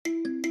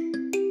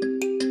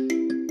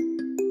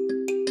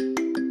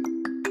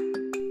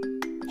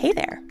Hey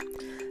there.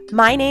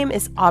 My name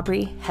is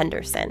Aubrey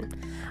Henderson.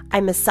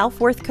 I'm a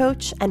self-worth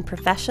coach and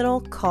professional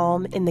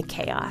calm in the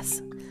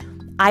chaos.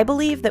 I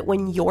believe that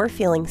when you're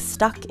feeling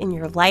stuck in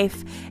your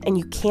life and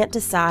you can't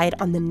decide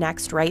on the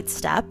next right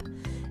step,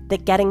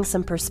 that getting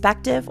some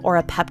perspective or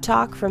a pep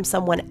talk from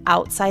someone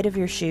outside of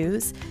your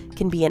shoes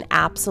can be an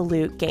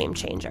absolute game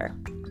changer.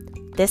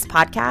 This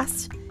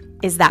podcast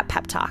is that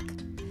pep talk.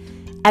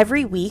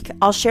 Every week,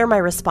 I'll share my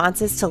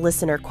responses to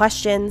listener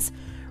questions,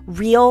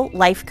 real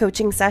life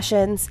coaching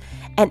sessions,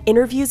 and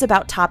interviews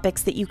about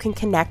topics that you can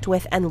connect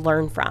with and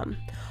learn from.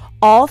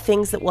 All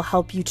things that will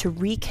help you to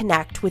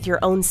reconnect with your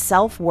own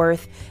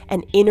self-worth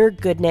and inner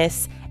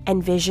goodness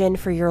and vision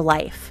for your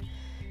life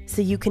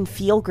so you can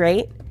feel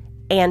great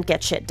and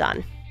get shit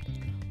done.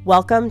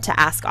 Welcome to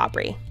Ask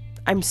Aubrey.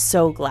 I'm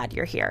so glad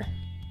you're here.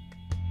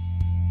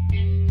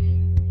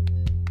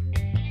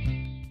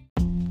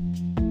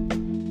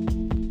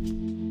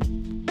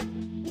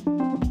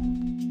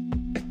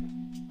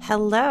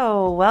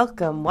 Hello,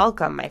 welcome,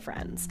 my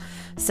friends.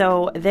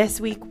 So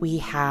this week we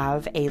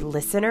have a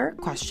listener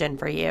question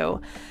for you.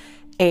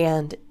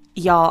 And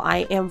y'all,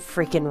 I am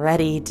freaking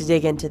ready to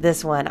dig into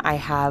this one. I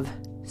have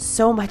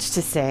so much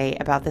to say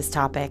about this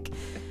topic.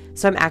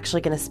 So I'm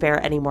actually going to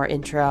spare any more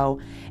intro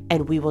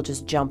and we will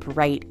just jump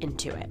right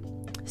into it.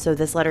 So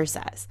this letter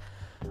says,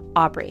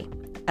 Aubrey,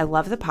 I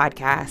love the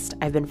podcast.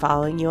 I've been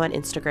following you on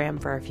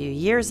Instagram for a few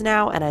years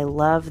now, and I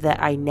love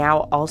that I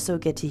now also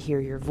get to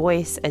hear your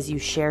voice as you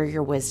share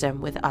your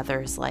wisdom with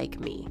others like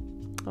me.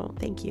 Oh,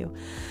 thank you.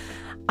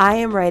 I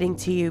am writing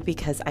to you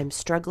because I'm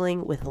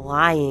struggling with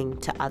lying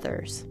to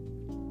others.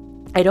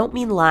 I don't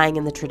mean lying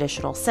in the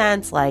traditional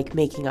sense, like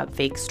making up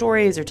fake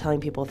stories or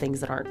telling people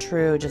things that aren't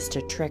true just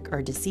to trick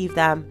or deceive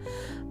them,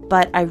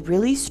 but I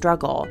really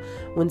struggle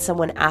when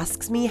someone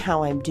asks me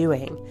how I'm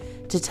doing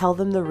to tell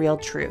them the real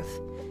truth.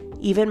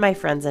 Even my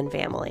friends and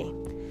family.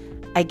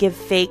 I give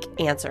fake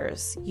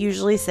answers,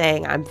 usually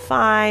saying I'm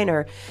fine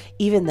or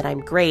even that I'm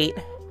great,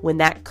 when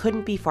that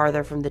couldn't be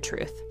farther from the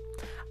truth.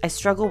 I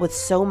struggle with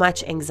so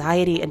much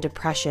anxiety and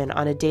depression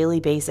on a daily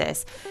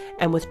basis,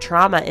 and with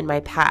trauma in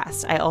my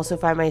past, I also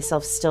find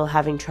myself still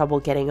having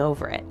trouble getting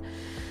over it.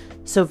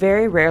 So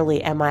very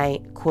rarely am I,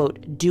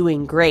 quote,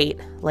 doing great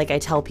like I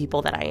tell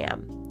people that I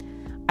am.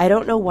 I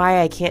don't know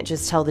why I can't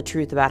just tell the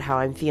truth about how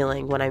I'm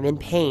feeling when I'm in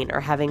pain or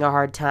having a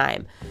hard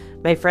time.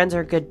 My friends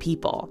are good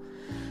people,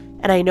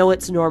 and I know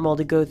it's normal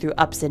to go through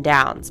ups and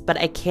downs, but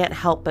I can't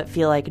help but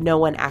feel like no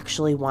one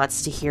actually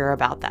wants to hear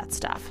about that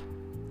stuff.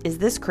 Is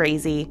this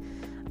crazy?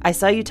 I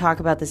saw you talk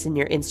about this in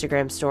your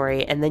Instagram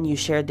story, and then you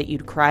shared that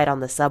you'd cried on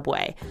the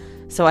subway.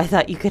 So I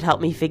thought you could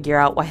help me figure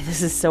out why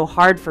this is so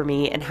hard for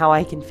me and how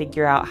I can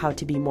figure out how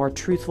to be more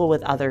truthful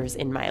with others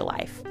in my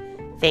life.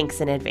 Thanks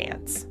in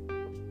advance.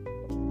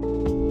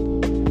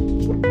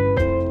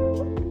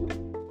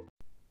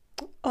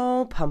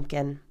 Oh,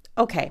 pumpkin.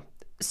 Okay.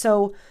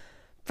 So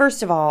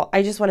first of all,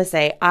 I just want to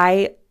say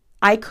I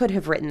could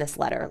have written this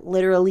letter.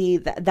 Literally,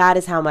 that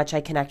is how much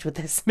I connect with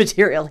this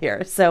material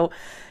here. So,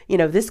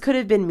 this could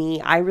have been me.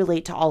 I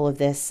relate to all of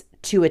this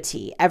to a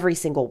T, every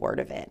single word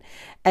of it.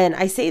 And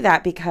I say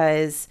that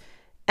because,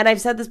 and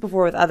I've said this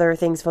before with other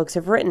things folks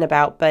have written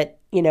about, but,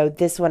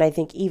 this one I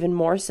think even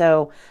more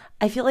so,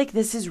 I feel like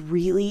this is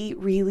really,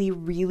 really,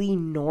 really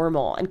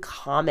normal and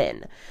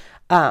common.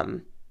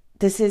 I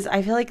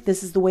feel like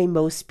this is the way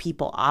most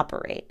people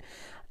operate.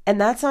 And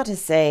that's not to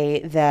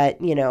say that,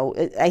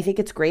 I think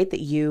it's great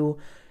that you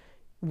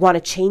want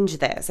to change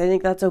this. I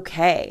think that's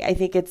okay. I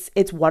think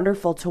it's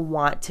wonderful to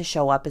want to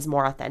show up as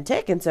more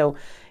authentic. And so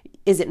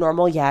is it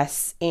normal?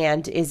 Yes.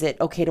 And is it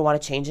okay to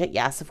want to change it?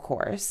 Yes, of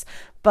course.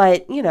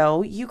 But,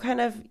 you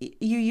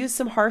use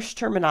some harsh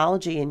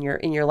terminology in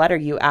your letter.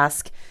 You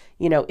ask,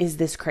 is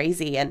this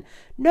crazy? And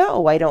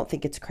no, I don't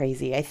think it's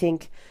crazy. I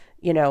think,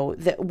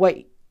 that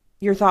what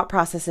your thought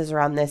processes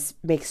around this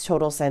makes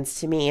total sense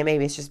to me. And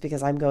maybe it's just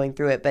because I'm going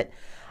through it, but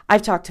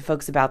I've talked to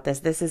folks about this.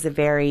 This is a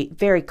very,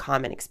 very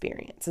common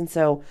experience. And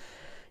so,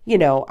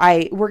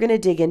 we're going to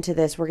dig into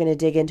this. We're going to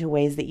dig into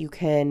ways that you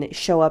can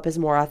show up as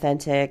more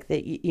authentic,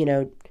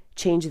 that,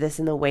 change this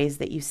in the ways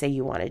that you say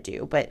you want to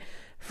do. But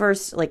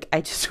first,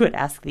 I just would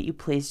ask that you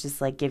please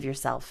just give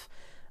yourself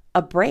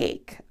a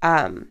break.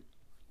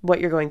 What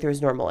you're going through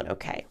is normal and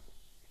okay.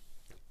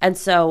 And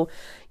so,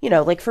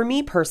 for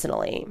me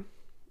personally,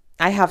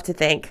 I have to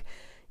think,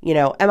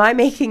 am I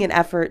making an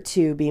effort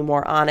to be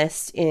more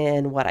honest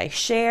in what I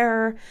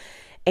share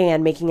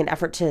and making an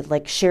effort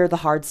to share the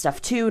hard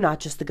stuff too, not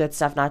just the good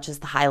stuff, not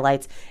just the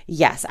highlights?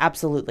 Yes,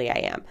 absolutely I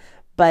am.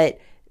 But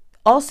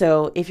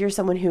also, if you're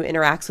someone who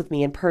interacts with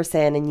me in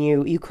person and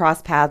you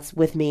cross paths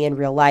with me in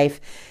real life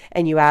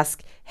and you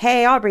ask,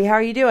 hey, Aubrey, how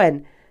are you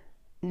doing?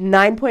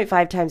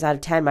 9.5 times out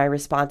of 10, my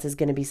response is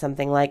going to be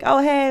something like,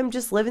 oh, hey, I'm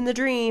just living the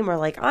dream,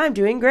 or I'm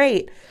doing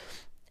great.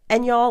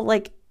 And y'all,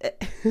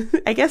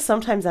 I guess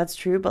sometimes that's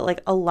true,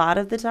 but a lot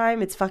of the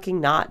time it's fucking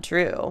not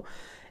true.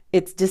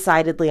 It's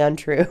decidedly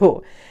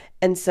untrue.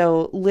 And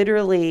so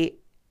literally,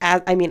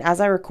 as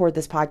I record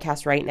this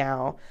podcast right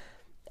now,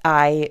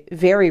 I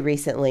very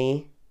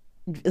recently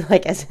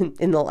like as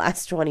in the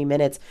last 20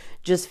 minutes,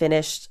 just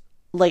finished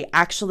like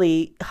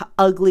actually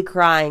ugly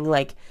crying,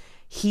 like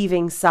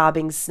heaving,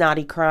 sobbing,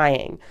 snotty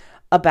crying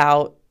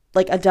about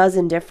like a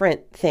dozen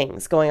different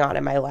things going on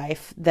in my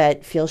life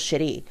that feel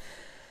shitty.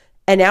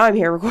 And now I'm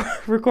here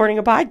recording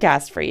a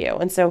podcast for you.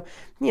 And so,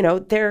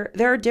 there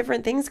are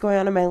different things going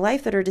on in my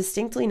life that are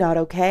distinctly not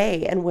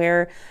okay, and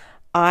where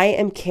I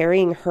am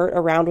carrying hurt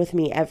around with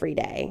me every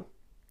day.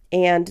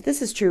 And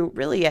this is true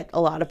really at a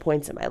lot of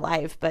points in my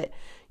life, but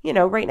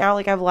right now,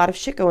 like I have a lot of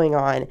shit going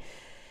on.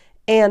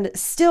 And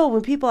still,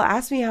 when people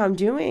ask me how I'm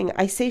doing,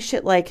 I say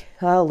shit like,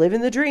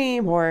 living the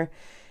dream, or,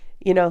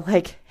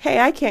 like, hey,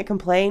 I can't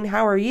complain.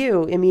 How are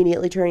you?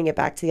 Immediately turning it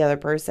back to the other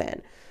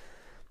person.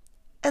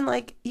 And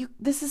like,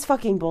 this is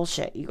fucking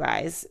bullshit, you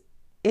guys.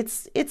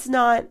 It's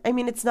not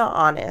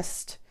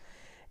honest.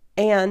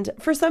 And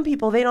for some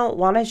people, they don't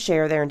want to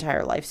share their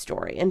entire life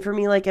story. And for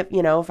me, like, if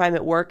I'm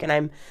at work and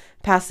I'm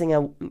passing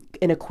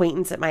an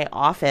acquaintance at my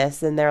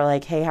office and they're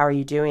like, hey, how are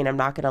you doing? I'm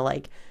not going to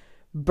like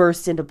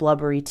burst into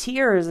blubbery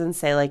tears and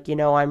say like,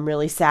 I'm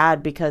really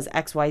sad because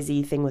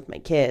XYZ thing with my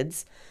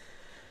kids.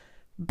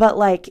 But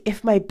like,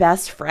 if my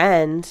best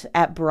friend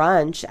at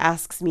brunch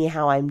asks me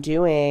how I'm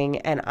doing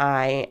and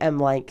I am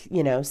like,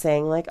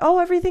 saying like, oh,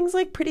 everything's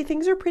like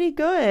things are pretty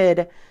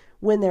good,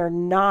 when they're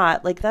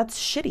not, like, that's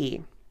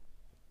shitty.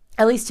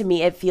 At least to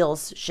me, it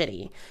feels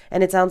shitty.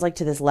 And it sounds like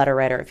to this letter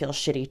writer, it feels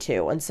shitty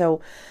too. And so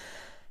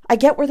I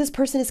get where this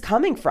person is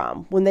coming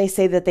from when they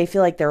say that they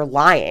feel like they're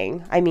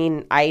lying. I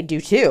mean, I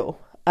do too.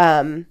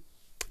 I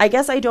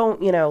guess I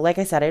don't, like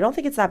I said, I don't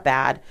think it's that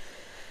bad,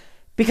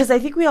 because I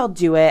think we all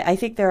do it. I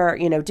think there are,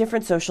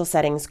 different social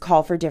settings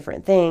call for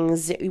different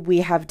things. We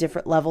have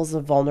different levels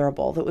of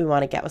vulnerable that we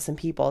want to get with some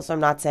people. So I'm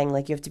not saying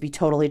like you have to be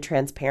totally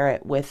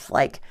transparent with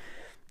like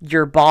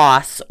your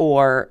boss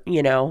or,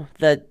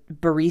 the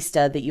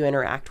barista that you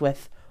interact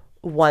with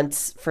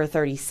once for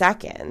 30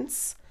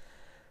 seconds.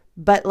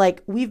 But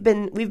like we've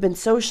been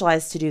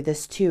socialized to do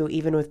this too,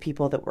 even with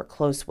people that we're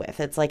close with.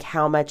 It's like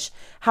how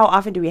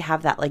often do we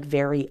have that like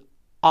very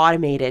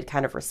automated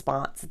kind of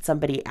response that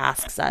somebody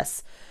asks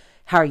us,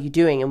 how are you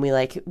doing? And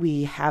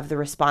we have the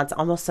response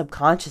almost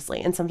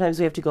subconsciously. And sometimes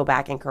we have to go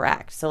back and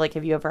correct. So like,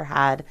 have you ever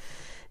had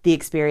the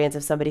experience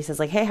of somebody says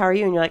like, hey, how are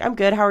you? And you're like, I'm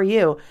good. How are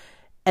you?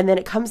 And then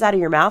it comes out of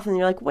your mouth and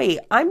you're like, wait,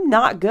 I'm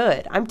not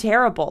good. I'm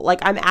terrible. Like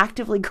I'm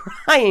actively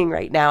crying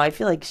right now. I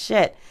feel like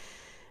shit.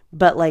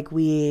 But like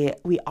we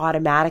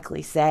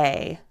automatically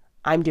say,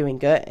 I'm doing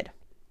good.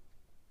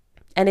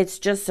 And it's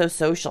just so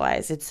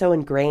socialized. It's so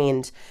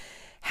ingrained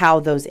how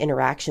those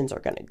interactions are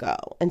going to go.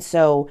 And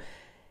so,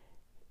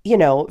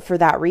 for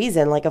that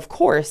reason, like, of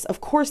course,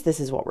 this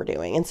is what we're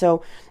doing. And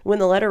so when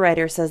the letter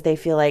writer says they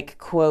feel like,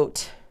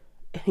 quote,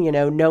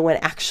 no one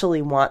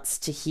actually wants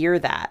to hear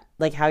that,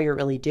 like how you're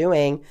really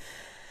doing,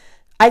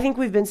 I think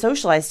we've been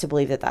socialized to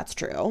believe that that's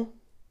true.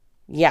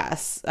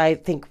 Yes, I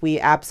think we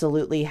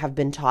absolutely have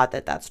been taught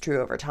that that's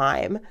true over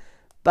time,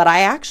 but I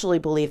actually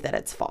believe that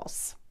it's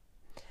false.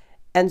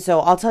 And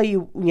so I'll tell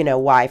you,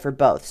 why for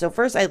both. So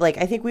first, I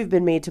think we've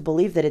been made to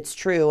believe that it's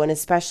true, and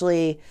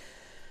especially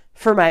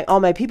for all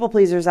my people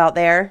pleasers out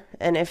there.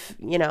 And if,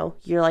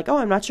 you're like, oh,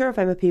 I'm not sure if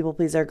I'm a people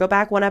pleaser, go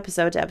back one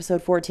episode to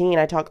episode 14.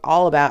 I talk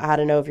all about how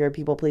to know if you're a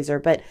people pleaser.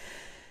 But,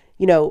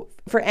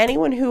 for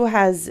anyone who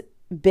has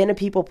been a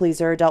people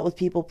pleaser or dealt with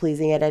people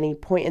pleasing at any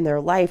point in their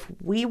life,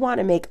 we want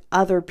to make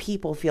other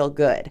people feel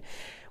good.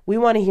 We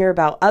want to hear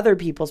about other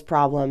people's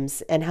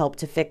problems and help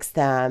to fix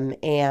them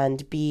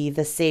and be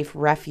the safe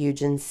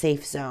refuge and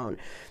safe zone.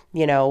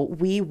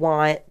 We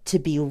want to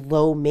be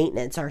low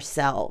maintenance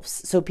ourselves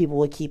so people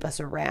will keep us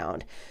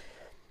around.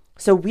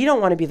 So we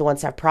don't want to be the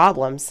ones to have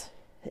problems.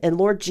 And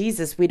Lord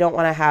Jesus, we don't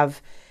want to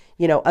have,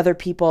 other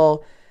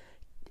people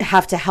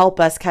have to help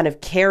us kind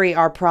of carry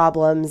our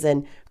problems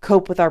and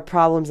cope with our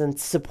problems and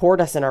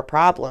support us in our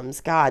problems.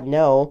 God,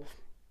 no.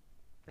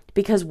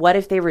 Because what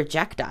if they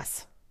reject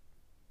us?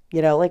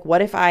 Like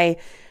what if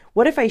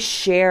I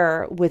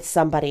share with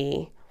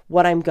somebody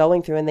what I'm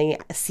going through and they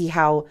see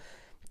how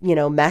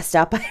messed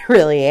up I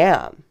really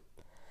am?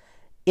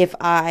 If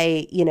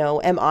I,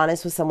 am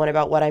honest with someone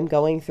about what I'm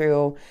going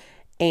through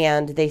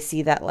and they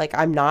see that like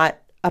I'm not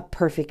a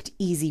perfect,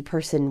 easy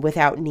person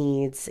without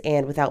needs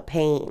and without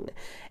pain,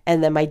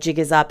 and then my jig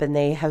is up and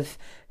they have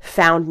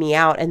found me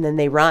out and then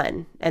they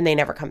run and they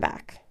never come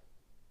back.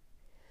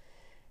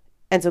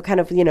 And so kind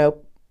of,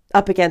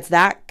 up against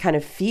that kind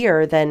of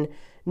fear, then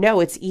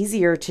no, it's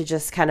easier to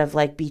just kind of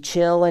like be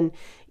chill and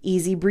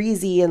easy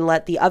breezy and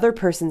let the other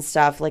person's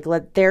stuff, like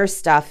let their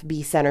stuff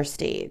be center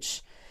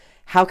stage.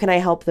 How can I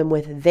help them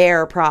with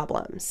their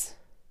problems?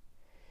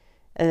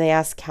 And they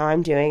ask how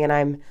I'm doing and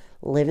I'm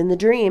living the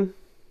dream.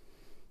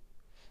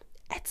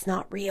 It's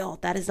not real.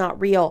 That is not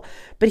real.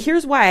 But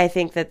here's why I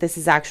think that this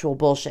is actual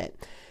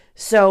bullshit.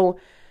 So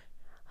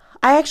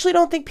I actually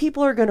don't think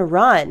people are going to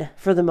run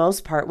for the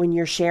most part when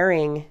you're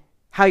sharing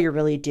how you're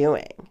really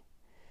doing.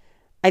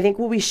 I think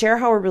when we share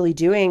how we're really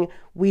doing,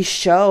 we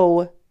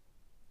show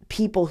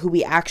people who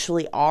we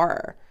actually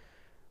are.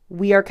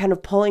 we are kind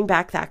of pulling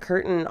back that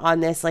curtain on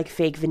this like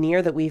fake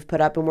veneer that we've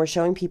put up, and we're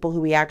showing people who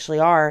we actually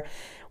are.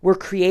 We're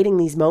creating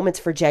these moments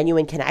for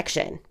genuine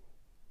connection.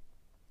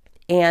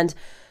 And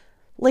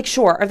like,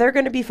 sure, are there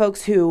going to be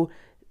folks who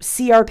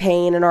see our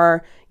pain and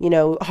our,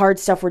 hard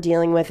stuff we're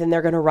dealing with, and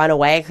they're going to run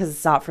away because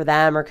it's not for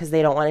them, or because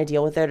they don't want to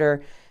deal with it,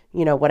 or,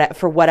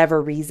 for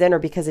whatever reason, or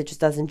because it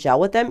just doesn't gel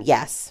with them?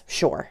 Yes,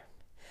 sure.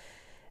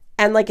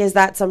 And like, is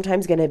that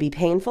sometimes going to be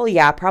painful?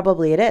 Yeah,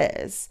 probably it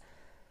is.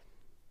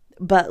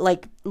 But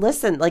like,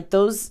 listen, like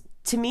those,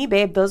 to me,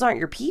 babe, those aren't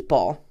your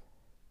people.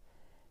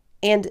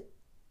 And,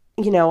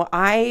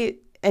 I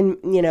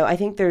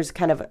think there's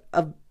kind of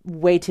a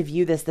way to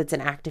view this that's an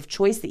active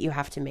choice that you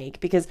have to make,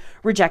 because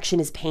rejection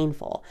is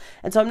painful.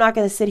 And so I'm not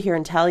going to sit here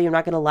and tell you, I'm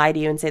not going to lie to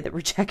you and say that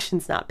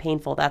rejection's not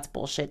painful. That's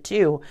bullshit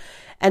too.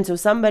 And so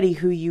somebody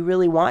who you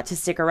really want to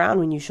stick around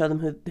when you show them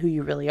who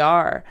you really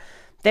are,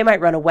 they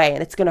might run away,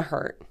 and it's going to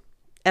hurt.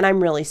 And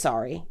I'm really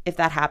sorry if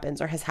that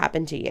happens or has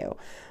happened to you.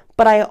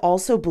 But I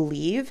also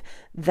believe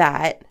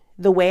that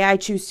the way I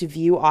choose to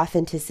view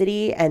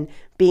authenticity and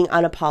being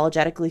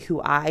unapologetically who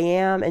I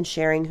am and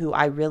sharing who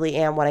I really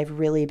am, what I've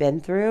really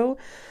been through,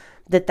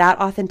 that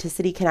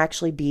authenticity can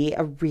actually be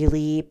a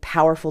really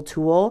powerful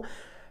tool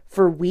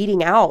for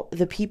weeding out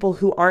the people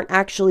who aren't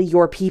actually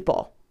your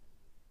people,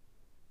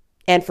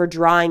 and for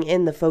drawing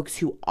in the folks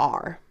who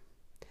are.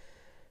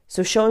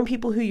 So showing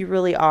people who you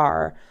really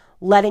are,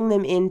 letting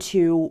them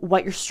into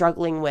what you're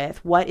struggling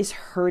with, what is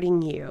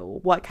hurting you,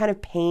 what kind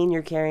of pain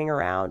you're carrying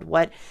around,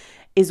 what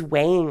is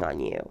weighing on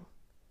you,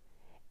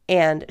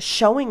 and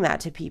showing that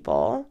to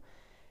people.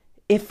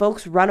 If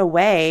folks run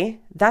away,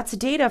 that's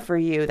data for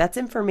you. That's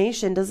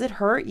information. Does it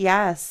hurt?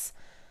 Yes.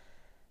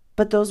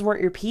 But those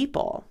weren't your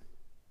people.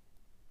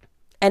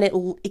 And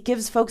it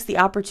gives folks the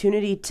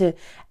opportunity to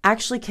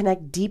actually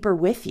connect deeper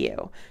with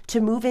you,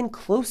 to move in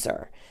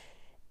closer.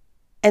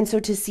 And so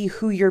to see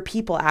who your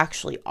people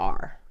actually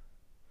are.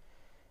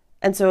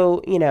 And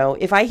so,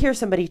 if I hear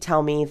somebody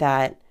tell me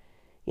that,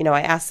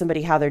 I ask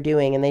somebody how they're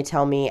doing, and they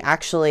tell me,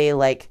 actually,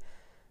 like,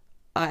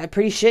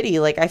 pretty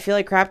shitty. Like, I feel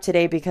like crap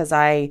today because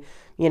I,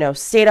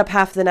 stayed up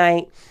half the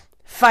night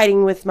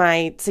fighting with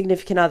my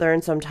significant other,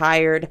 and so I'm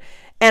tired,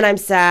 and I'm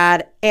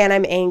sad, and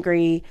I'm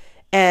angry,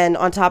 and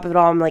on top of it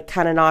all, I'm like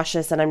kind of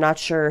nauseous, and I'm not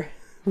sure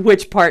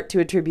which part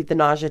to attribute the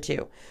nausea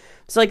to.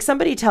 So like,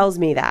 somebody tells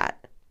me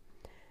that,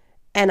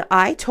 and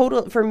I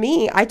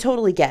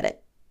totally get it.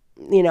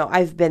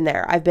 I've been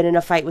there. I've been in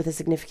a fight with a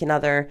significant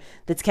other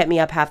that's kept me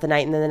up half the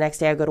night, and then the next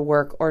day I go to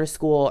work or to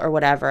school or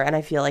whatever, and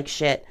I feel like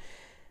shit.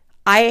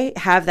 I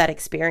have that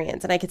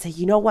experience, and I could say,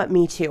 you know what,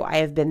 me too. I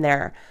have been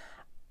there.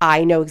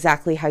 I know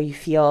exactly how you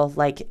feel.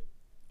 Like,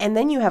 and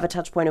then you have a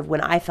touch point of,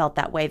 when I felt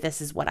that way, this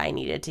is what I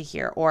needed to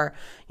hear. Or,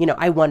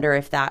 I wonder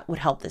if that would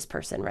help this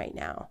person right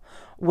now.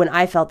 When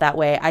I felt that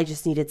way, I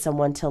just needed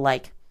someone to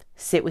like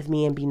sit with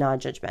me and be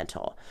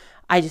non-judgmental.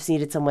 I just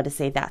needed someone to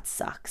say, that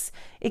sucks.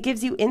 It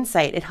gives you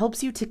insight. It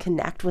helps you to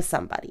connect with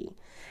somebody.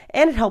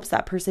 And it helps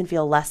that person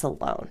feel less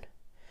alone.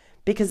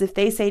 Because if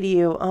they say to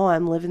you, oh,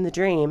 I'm living the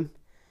dream,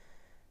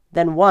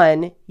 then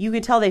one, you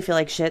can tell they feel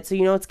like shit, so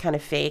it's kind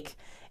of fake.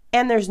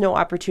 And there's no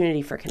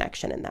opportunity for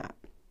connection in that.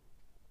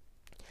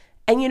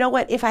 And you know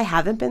what? If I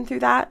haven't been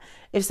through that,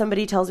 if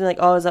somebody tells me like,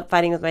 oh, I was up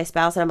fighting with my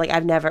spouse, and I'm like,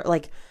 I've never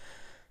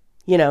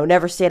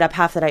never stayed up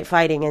half the night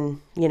fighting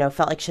and,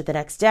 felt like shit the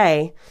next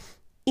day.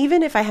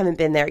 Even if I haven't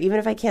been there, even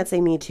if I can't say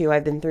me too,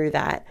 I've been through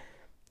that.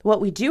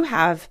 What we do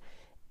have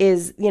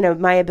is,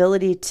 my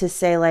ability to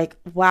say like,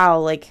 wow,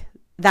 like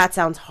that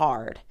sounds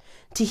hard,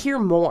 to hear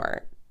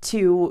more,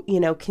 to,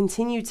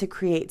 continue to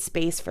create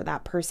space for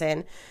that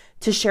person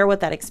to share what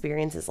that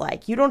experience is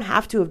like. You don't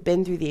have to have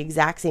been through the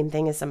exact same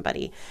thing as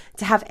somebody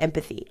to have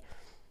empathy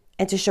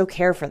and to show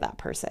care for that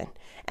person.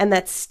 And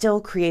that still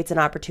creates an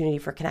opportunity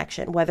for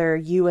connection, whether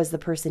you as the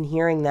person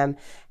hearing them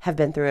have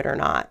been through it or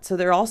not. So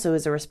there also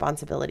is a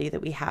responsibility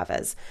that we have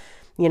as,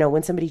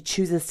 when somebody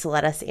chooses to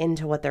let us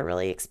into what they're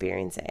really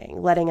experiencing,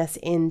 letting us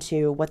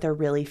into what they're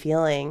really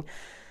feeling,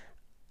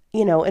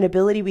 an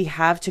ability we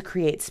have to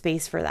create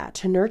space for that,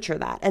 to nurture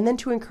that, and then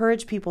to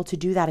encourage people to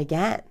do that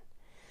again,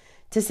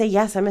 to say,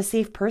 yes, I'm a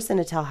safe person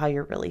to tell how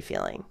you're really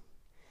feeling.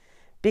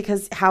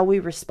 Because how we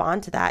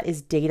respond to that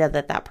is data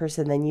that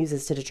person then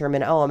uses to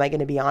determine, oh, am I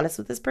going to be honest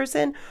with this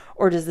person?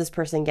 Or does this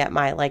person get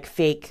my like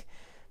fake,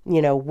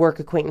 work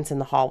acquaintance in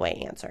the hallway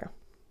answer?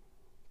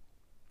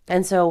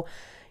 And so,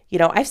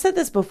 I've said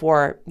this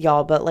before,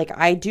 y'all, but like,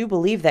 I do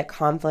believe that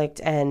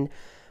conflict and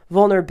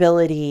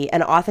vulnerability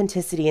and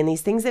authenticity and these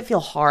things that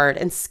feel hard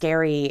and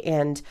scary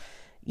and,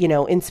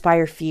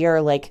 inspire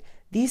fear, like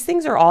these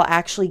things are all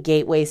actually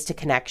gateways to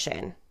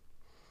connection.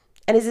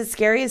 And is it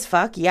scary as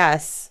fuck?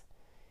 Yes.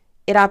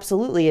 It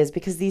absolutely is,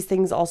 because these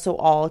things also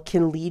all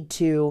can lead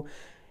to,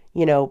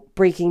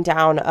 breaking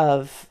down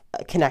of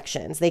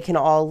connections. They can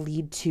all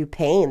lead to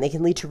pain. They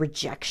can lead to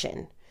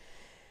rejection.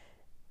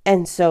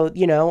 And so,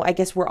 I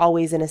guess we're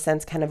always in a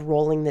sense kind of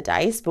rolling the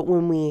dice. But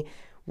when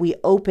we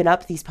open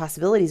up these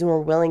possibilities and we're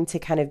willing to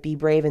kind of be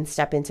brave and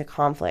step into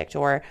conflict,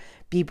 or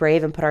be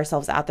brave and put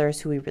ourselves out there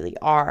as who we really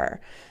are,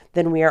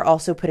 then we are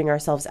also putting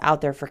ourselves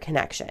out there for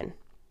connection.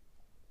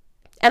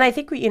 And I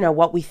think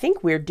what we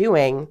think we're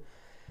doing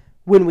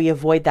when we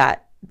avoid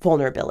that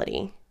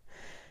vulnerability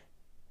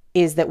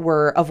is that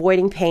we're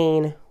avoiding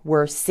pain,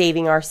 we're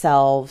saving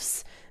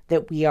ourselves,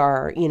 that we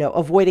are,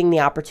 avoiding the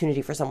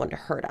opportunity for someone to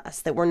hurt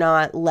us, that we're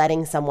not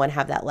letting someone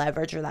have that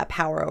leverage or that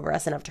power over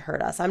us enough to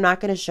hurt us. I'm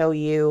not going to show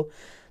you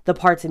the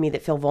parts of me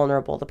that feel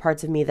vulnerable, the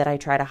parts of me that I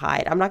try to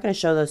hide. I'm not going to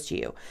show those to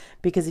you,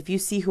 because if you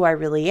see who I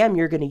really am,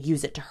 you're going to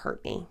use it to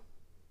hurt me.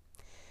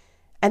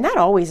 And that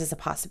always is a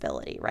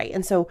possibility, right?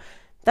 And so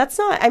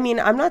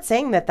I'm not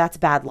saying that that's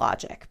bad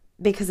logic,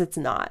 because it's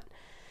not.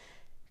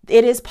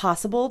 It is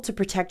possible to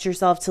protect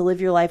yourself, to live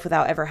your life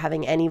without ever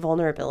having any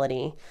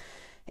vulnerability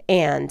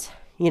and,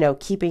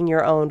 keeping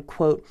your own,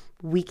 quote,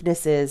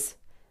 weaknesses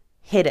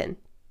hidden.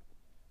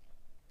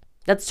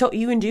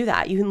 You can do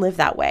that. You can live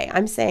that way.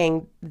 I'm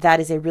saying that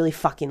is a really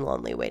fucking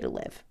lonely way to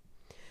live.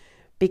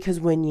 Because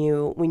when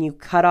you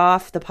cut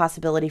off the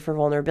possibility for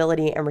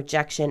vulnerability and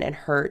rejection and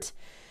hurt,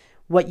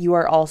 what you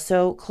are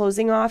also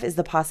closing off is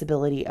the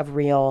possibility of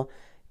real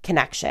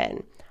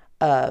connection,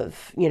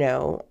 of,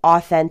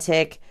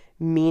 authentic,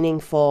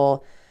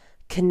 meaningful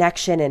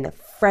connection and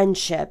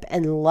friendship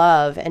and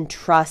love and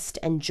trust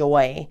and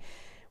joy.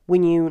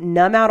 When you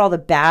numb out all the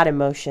bad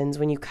emotions,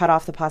 when you cut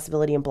off the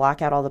possibility and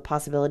block out all the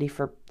possibility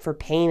for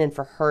pain and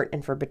for hurt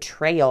and for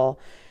betrayal,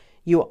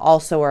 you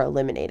also are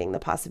eliminating the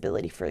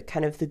possibility for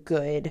kind of the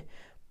good,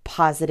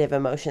 positive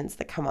emotions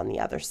that come on the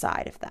other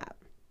side of that.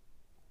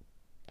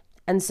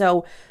 And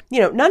so,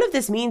 none of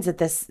this means that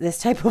this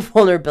type of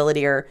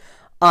vulnerability or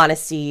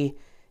honesty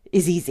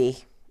is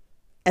easy.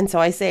 And so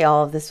I say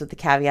all of this with the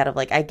caveat of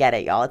I get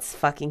it, y'all. It's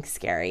fucking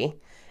scary.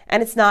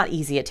 And it's not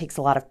easy. It takes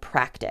a lot of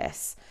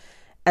practice.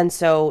 And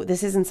so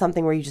this isn't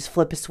something where you just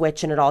flip a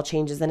switch and it all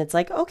changes. And it's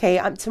okay,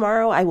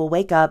 tomorrow I will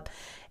wake up,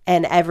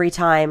 and every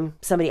time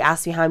somebody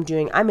asks me how I'm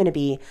doing, I'm going to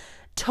be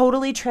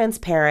totally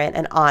transparent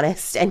and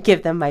honest and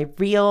give them my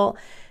real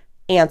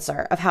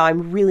answer of how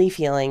I'm really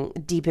feeling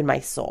deep in my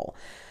soul.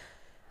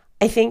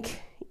 I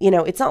think,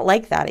 it's not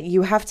like that.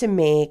 You have to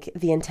make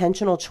the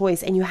intentional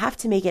choice, and you have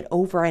to make it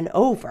over and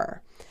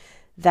over,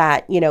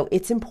 that,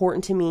 it's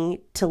important to me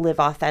to live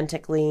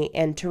authentically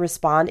and to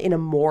respond in a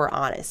more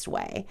honest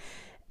way.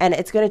 And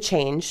it's going to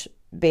change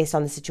based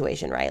on the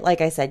situation, right?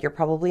 Like I said, you're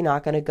probably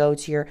not going to go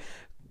to your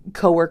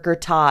coworker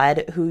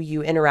Todd, who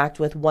you interact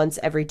with once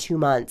every 2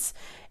 months,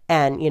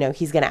 and,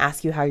 he's going to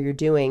ask you how you're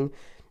doing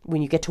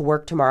when you get to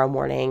work tomorrow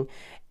morning.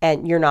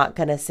 And you're not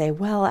going to say,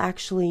 well,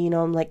 actually,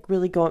 I'm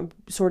really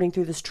sorting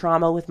through this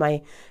trauma with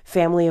my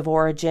family of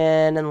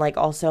origin. And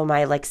also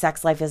my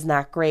sex life isn't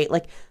that great.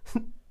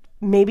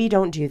 Maybe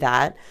don't do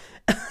that.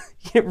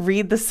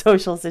 Read the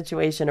social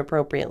situation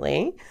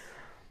appropriately.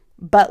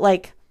 But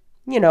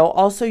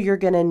also you're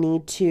going to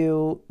need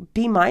to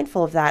be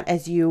mindful of that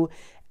as you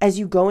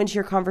go into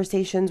your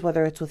conversations,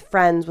 whether it's with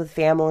friends, with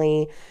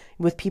family,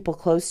 with people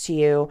close to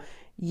you.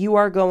 You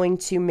are going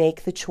to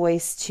make the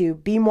choice to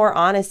be more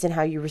honest in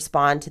how you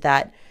respond to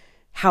that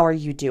 "how are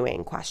you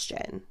doing"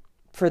 question,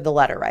 for the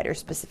letter writer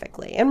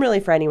specifically, and really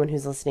for anyone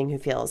who's listening who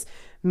feels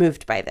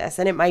moved by this.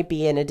 And it might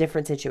be in a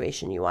different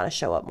situation you want to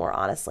show up more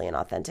honestly and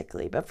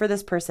authentically. But for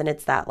this person,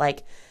 it's that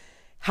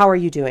 "how are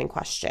you doing"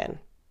 question.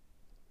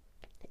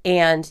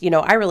 And,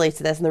 I relate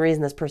to this, and the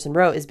reason this person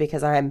wrote is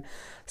because I'm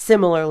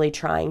similarly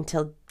trying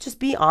to just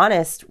be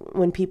honest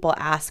when people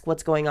ask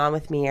what's going on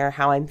with me or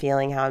how I'm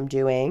feeling, how I'm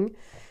doing.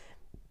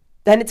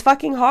 Then it's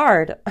fucking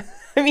hard.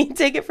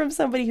 Take it from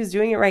somebody who's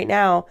doing it right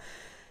now.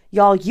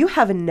 Y'all, you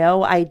have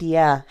no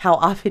idea how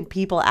often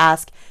people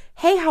ask,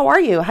 hey, how are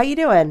you? How you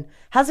doing?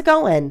 How's it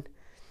going?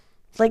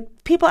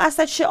 People ask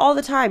that shit all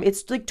the time.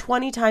 It's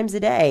 20 times a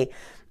day.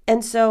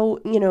 And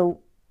so,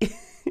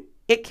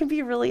 it can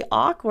be really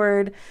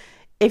awkward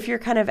if you're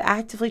kind of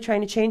actively trying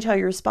to change how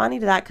you're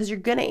responding to that, because you're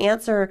going to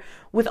answer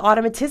with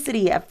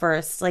automaticity at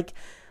first.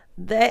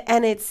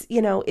 And it's,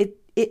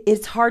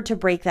 it's hard to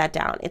break that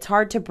down. It's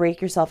hard to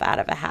break yourself out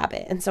of a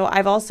habit. And so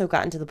I've also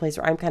gotten to the place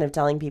where I'm kind of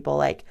telling people,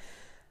 like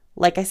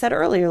I said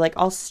earlier,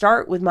 I'll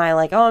start with my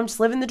oh, I'm just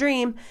living the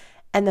dream.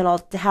 And then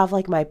I'll have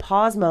my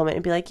pause moment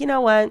and be you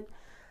know what?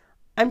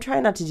 I'm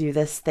trying not to do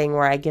this thing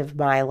where I give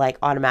my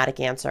automatic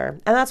answer.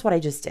 And that's what I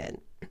just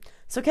did.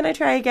 So can I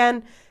try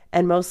again?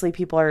 And mostly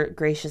people are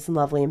gracious and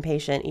lovely and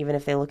patient, even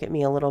if they look at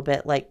me a little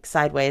bit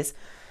sideways.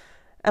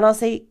 And I'll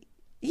say,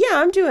 yeah,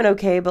 I'm doing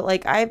okay, but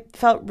I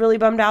felt really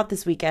bummed out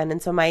this weekend,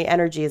 and so my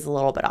energy is a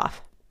little bit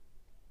off.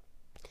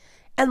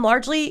 And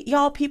largely,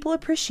 y'all, people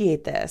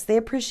appreciate this. They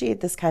appreciate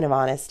this kind of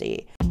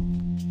honesty.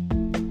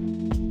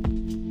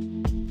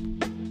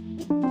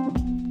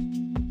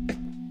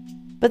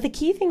 But the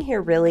key thing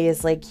here really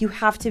is you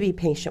have to be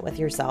patient with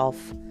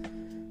yourself.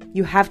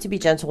 You have to be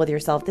gentle with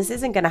yourself. This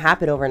isn't going to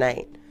happen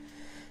overnight,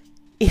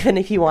 even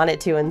if you want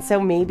it to. And so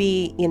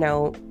maybe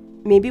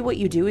what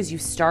you do is you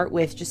start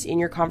with just in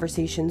your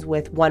conversations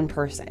with one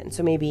person.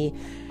 So maybe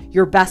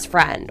your best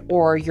friend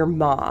or your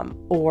mom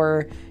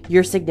or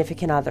your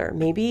significant other.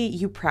 Maybe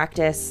you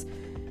practice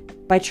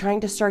by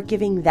trying to start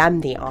giving them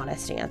the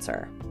honest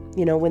answer.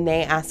 When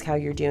they ask how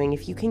you're doing,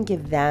 if you can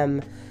give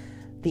them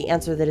the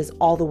answer that is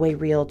all the way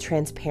real,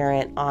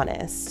 transparent,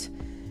 honest.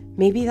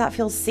 Maybe that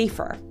feels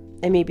safer,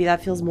 and maybe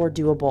that feels more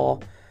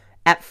doable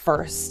at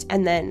first.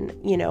 And then,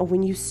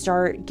 when you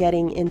start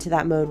getting into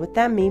that mode with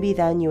them, maybe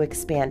then you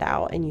expand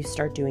out and you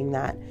start doing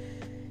that,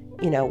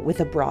 with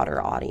a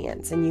broader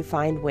audience, and you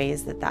find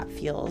ways that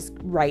feels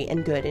right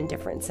and good in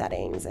different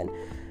settings and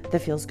that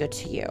feels good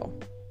to you.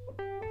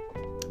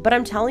 But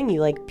I'm telling you,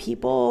 like,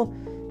 people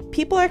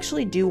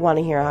actually do want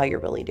to hear how you're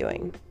really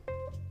doing.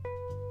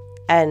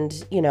 And,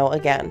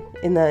 again,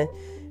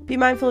 be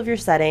mindful of your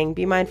setting,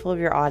 be mindful of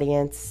your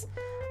audience,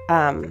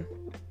 and,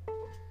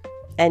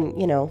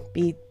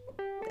 be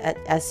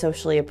as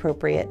socially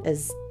appropriate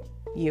as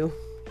you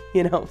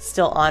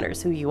still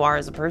honors who you are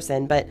as a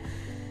person. But,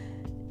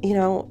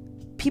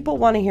 people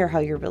want to hear how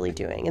you're really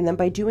doing. And then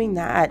by doing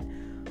that,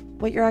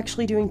 what you're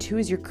actually doing too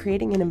is you're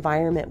creating an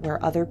environment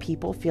where other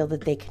people feel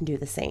that they can do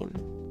the same.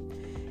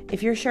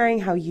 If you're sharing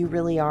how you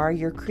really are,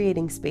 you're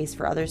creating space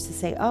for others to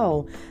say,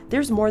 oh,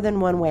 there's more than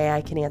one way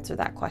I can answer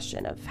that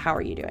question of how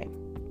are you doing?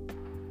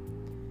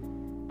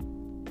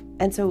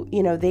 And so,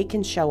 they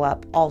can show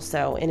up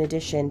also, in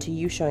addition to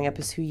you showing up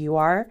as who you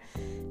are,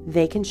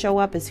 they can show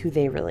up as who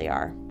they really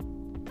are.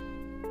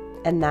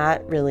 And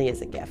that really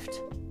is a gift.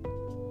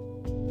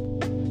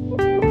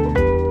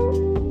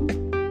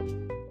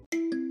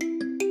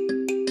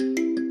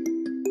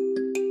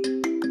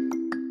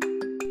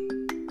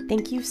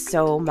 Thank you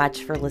so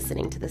much for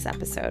listening to this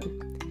episode.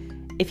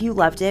 If you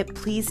loved it,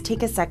 please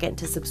take a second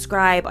to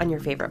subscribe on your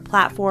favorite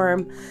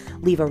platform,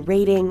 leave a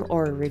rating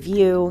or a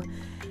review,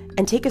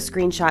 and take a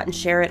screenshot and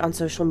share it on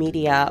social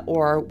media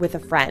or with a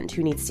friend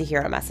who needs to hear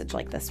a message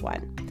like this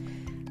one.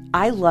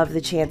 I love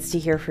the chance to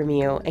hear from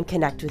you and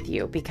connect with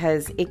you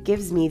because it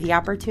gives me the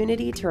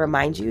opportunity to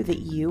remind you that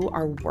you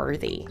are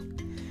worthy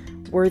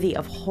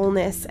of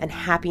wholeness and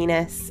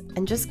happiness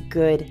and just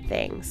good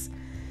things.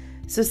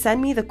 So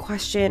send me the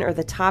question or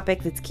the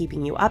topic that's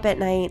keeping you up at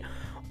night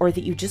or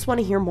that you just want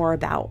to hear more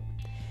about.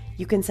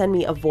 You can send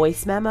me a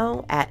voice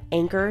memo at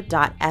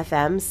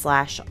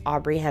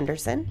anchor.fm/Aubrey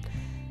Henderson.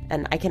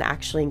 And I can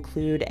actually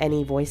include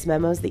any voice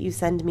memos that you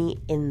send me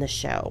in the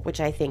show, which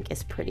I think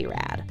is pretty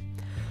rad.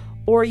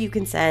 Or you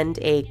can send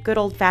a good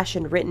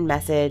old-fashioned written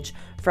message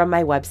from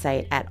my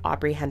website at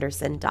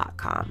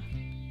aubreyhenderson.com.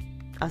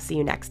 I'll see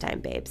you next time,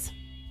 babes.